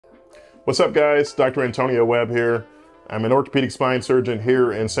What's up, guys? Dr. Webb here. I'm an orthopedic spine surgeon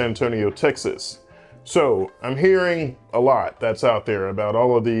here in San Antonio, Texas. So I'm hearing a lot that's out there about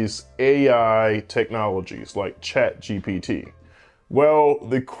all of these AI technologies like GPT. Well,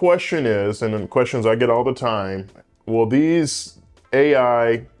 the question is, and the questions I get all the time, will these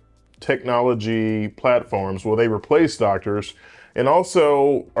AI technology platforms, will they replace doctors? And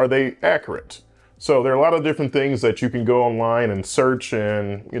also, are they accurate? So there are a lot of different things that you can go online and search,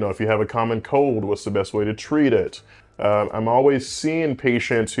 and if you have a common cold, what's the best way to treat it? I'm always seeing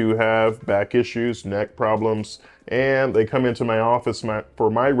patients who have back issues, neck problems, and they come into my office for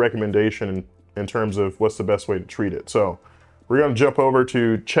my recommendation in terms of what's the best way to treat it. So we're going to jump over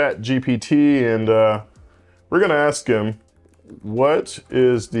to ChatGPT, and we're going to ask him, what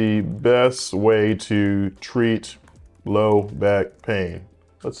is the best way to treat low back pain?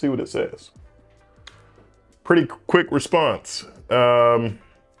 Let's see what it says. Pretty quick response. I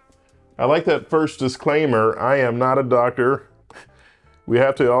like that first disclaimer. I am not a doctor. We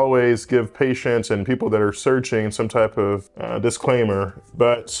have to always give patients and people that are searching some type of disclaimer,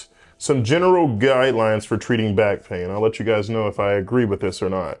 but some general guidelines for treating back pain. I'll let you guys know if I agree with this or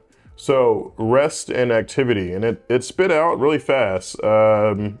not. So rest and activity, and it spit out really fast,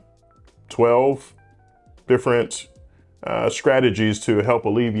 12 different strategies to help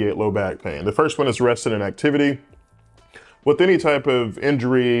alleviate low back pain. The first one is rest and activity. With any type of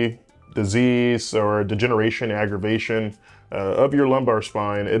injury, disease, or degeneration, aggravation of your lumbar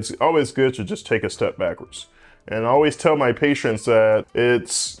spine, it's always good to just take a step backwards. And I always tell my patients that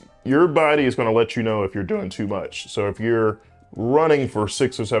your body is going to let you know if you're doing too much. So if you're running for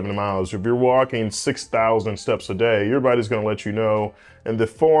 6 or 7 miles, if you're walking 6,000 steps a day, your body's going to let you know in the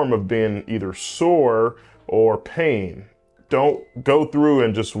form of being either sore or pain. Don't go through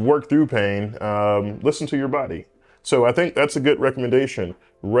and just work through pain. Listen to your body. So I think that's a good recommendation.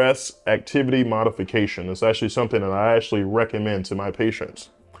 Rest, activity, modification is actually something that I actually recommend to my patients.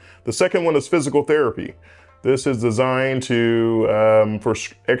 The second one is physical therapy. This is designed for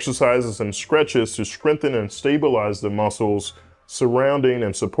exercises and stretches to strengthen and stabilize the muscles surrounding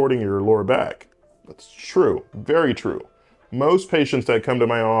and supporting your lower back. That's true, very true. Most patients that come to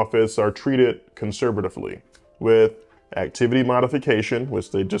my office are treated conservatively with activity modification,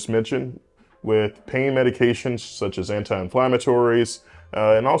 which they just mentioned, with pain medications such as anti-inflammatories,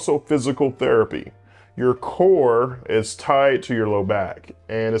 and also physical therapy. Your core is tied to your low back,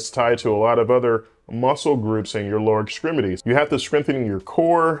 and it's tied to a lot of other muscle groups in your lower extremities. You have to strengthen your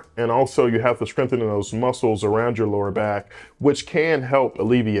core, and also you have to strengthen those muscles around your lower back, which can help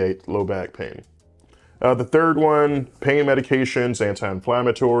alleviate low back pain. The third one, pain medications,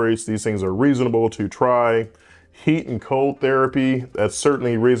 anti-inflammatories. These things are reasonable to try. Heat and cold therapy, that's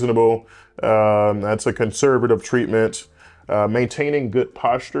certainly reasonable. That's a conservative treatment. Maintaining good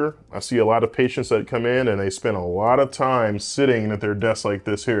posture. I see a lot of patients that come in and they spend a lot of time sitting at their desk like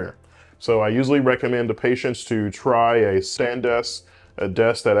this here. So I usually recommend to patients to try a stand desk, a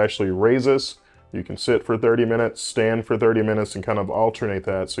desk that actually raises. You can sit for 30 minutes, stand for 30 minutes, and kind of alternate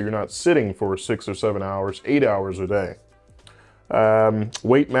that so you're not sitting for 6 or 7 hours, 8 hours a day.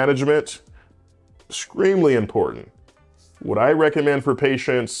 Weight management, extremely important. What I recommend for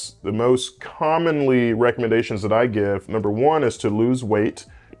patients, the most commonly recommendations that I give, number 1 is to lose weight.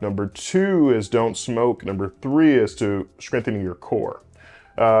 Number 2 is don't smoke. Number 3 is to strengthen your core.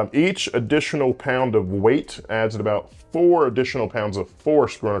 Each additional pound of weight adds about 4 additional pounds of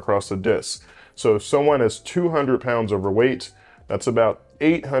force going across the disc. So if someone is 200 pounds overweight, that's about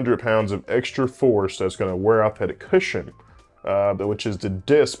 800 pounds of extra force that's going to wear out that cushion, which is the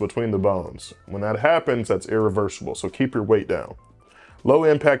disc between the bones. When that happens, that's irreversible, so keep your weight down. Low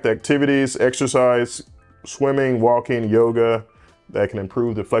impact activities, exercise, swimming, walking, yoga, that can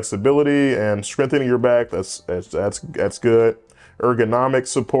improve the flexibility and strengthening your back. That's good. Ergonomic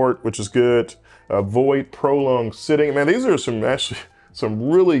support, which is good. Avoid prolonged sitting. Man, these are some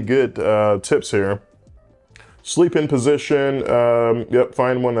really good tips here. Sleep in position.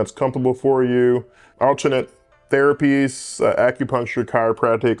 Find one that's comfortable for you. Alternate therapies, acupuncture,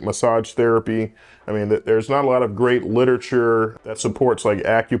 chiropractic, massage therapy. I mean, there's not a lot of great literature that supports like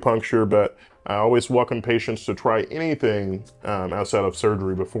acupuncture, but I always welcome patients to try anything outside of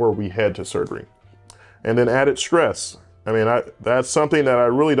surgery before we head to surgery. And then added stress. I mean, that's something that I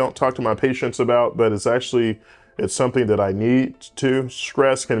really don't talk to my patients about, but it's something that I need to.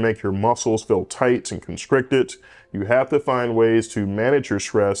 Stress can make your muscles feel tight and constricted. You have to find ways to manage your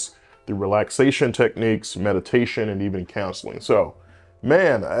stress through relaxation techniques, meditation, and even counseling. So,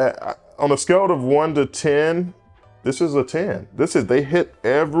 man, on a scale of 1 to 10, this is a 10. They hit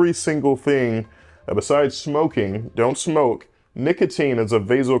every single thing besides smoking. Don't smoke. nicotine is a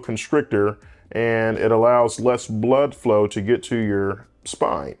vasoconstrictor, and it allows less blood flow to get to your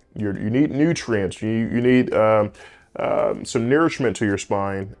spine. You need nutrients. You need some nourishment to your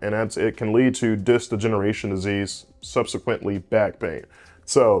spine, and it can lead to disc degeneration disease, subsequently back pain.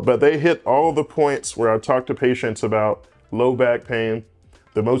 So, but they hit all the points where I talk to patients about low back pain.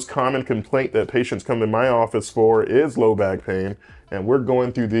 The most common complaint that patients come in my office for is low back pain, and we're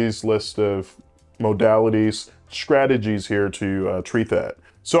going through these lists of modalities, strategies here to treat that.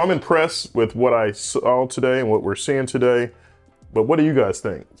 So I'm impressed with what I saw today and what we're seeing today, but what do you guys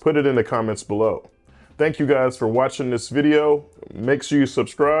think? Put it in the comments below. Thank you guys for watching this video. Make sure you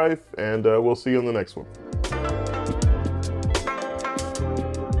subscribe, and we'll see you in the next one.